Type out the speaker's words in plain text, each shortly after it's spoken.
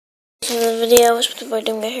to the video. What's the boy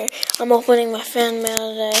doing here? I'm opening my fan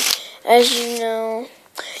mail today. As you know,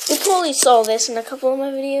 you probably saw this in a couple of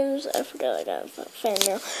my videos. I forgot I got fan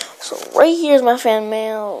mail. So right here is my fan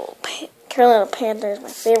mail. Carolina Panthers, my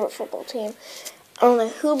favorite football team. I don't know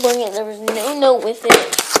who brought it. There was no note with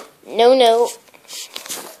it. No note.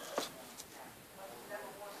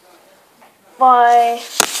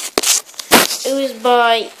 It was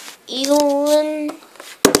by Elon.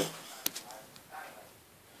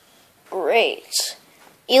 Great.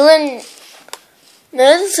 Elon. No, it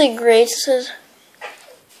doesn't say great. It says,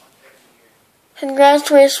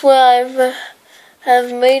 congratulations, I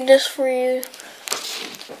have made this for you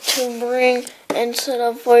to bring and set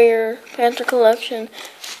up for your Panther collection.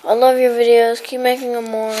 I love your videos. Keep making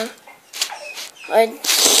them more. I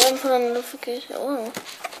didn't put on notification. Oh.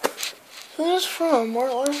 Who's this from?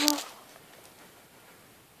 Where's that?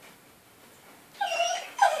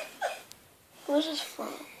 Where's this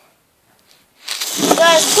from?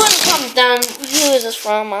 Guys, put in the comments down who is this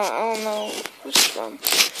from. I don't know who's this from.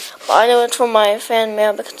 But I know it's from my fan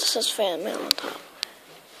mail because it says fan mail on top.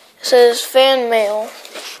 It says fan mail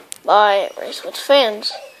by Race with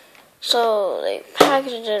Fans. So they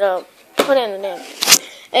packaged it up, put it in the damn thing.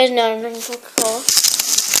 And now I'm drinking Coca-Cola.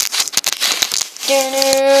 Okay.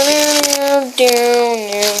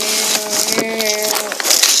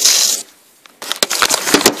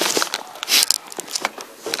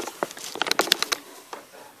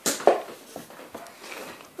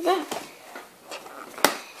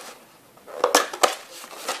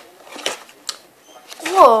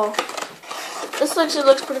 Whoa. This actually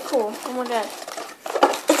looks pretty cool. Oh my god.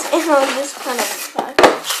 It's in this kind of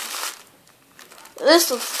package. This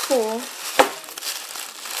looks cool.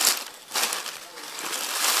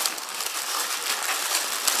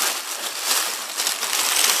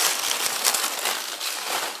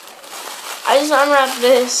 I just unwrapped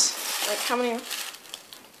this. Like, how many?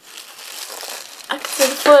 I can see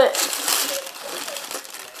the foot.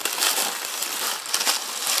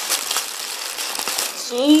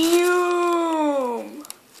 Damn!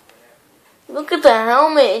 Look at the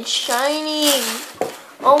helmet. It's shining.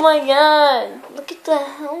 Oh my god. Look at the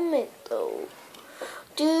helmet, though.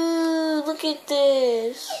 Dude, look at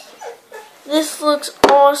this. This looks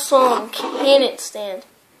awesome. Can it stand?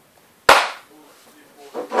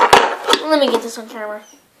 Let me get this on camera.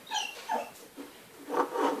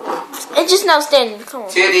 It's just not standing. Come on.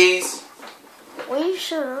 Titties. Will you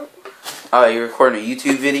shut up? Oh, you're recording a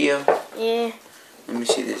YouTube video? Yeah. Let me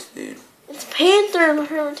see this dude. It's Panther, my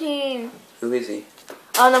favorite team. Who is he?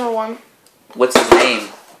 Number 1. What's his name?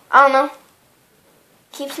 I don't know.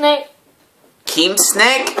 Keep Snake. Keem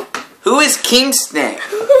Snake? Who is Keem Snake?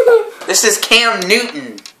 This is Cam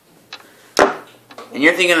Newton. And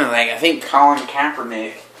you're thinking of, like, I think Colin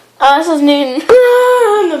Kaepernick. Oh, this is Newton.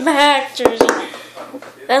 On the back jersey.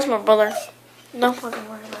 That's my brother. Don't fucking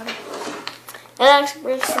worry about it. That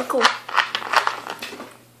actually looks pretty cool.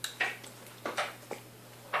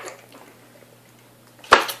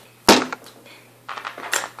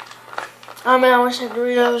 I mean, I wish I had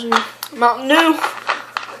Doritos and Mountain Dew.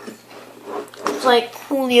 It's like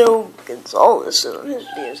Julio Gonzalez on his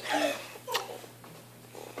videos.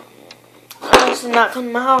 Alex did not come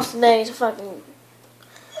to my house today to fucking...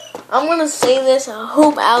 I'm gonna say this. I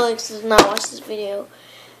hope Alex does not watch this video.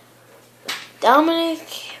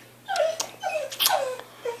 Dominic.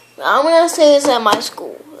 I'm gonna say this at my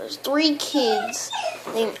school. There's 3 kids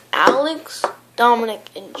named Alex, Dominic,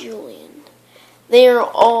 and Julian. They are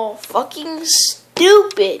all fucking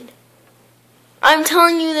stupid. I'm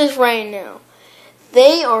telling you this right now.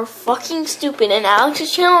 They are fucking stupid. And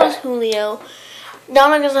Alex's channel is Julio.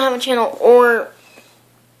 Dominic doesn't have a channel or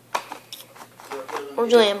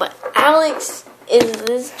Julian, but Alex is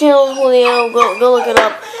this channel, Julio. Go look it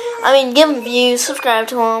up. I mean, give him views, subscribe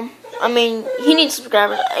to him. I mean, he needs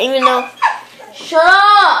subscribers. Even though, shut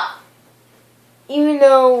up. Even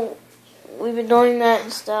though we've been doing that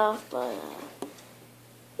and stuff, but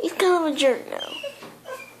he's kind of a jerk now.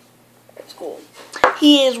 That's cool.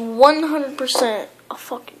 He is 100% a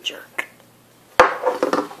fucking jerk.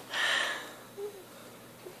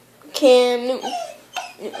 Cam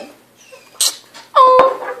Newton.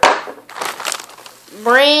 Oh.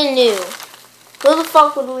 Brand new. Who the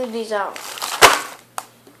fuck would leave these out?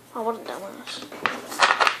 Oh, what a dumbass.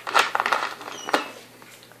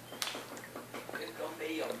 It's gonna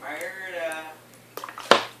be a murder.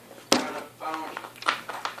 On the phone.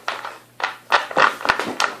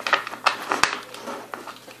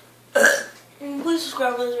 Please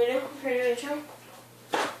subscribe to this video if you're new to the channel.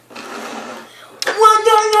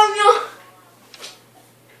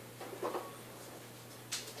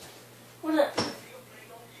 What is that?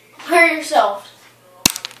 yourself.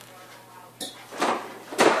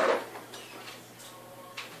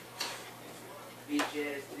 Look at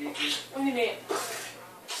it.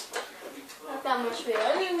 Not that much food. I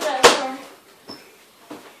didn't even got more.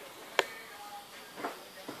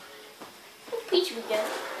 What peach we get?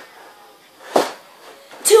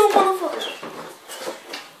 2 motherfuckers.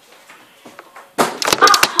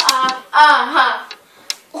 Aha.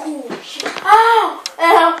 Oh shit. Ow!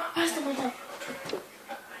 Ow! I stuck my tongue.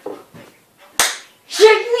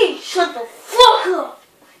 Shake me! Shut the fuck up!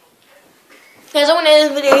 Guys, I'm gonna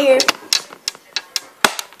end this video here.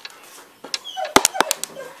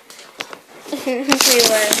 See you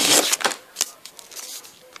later.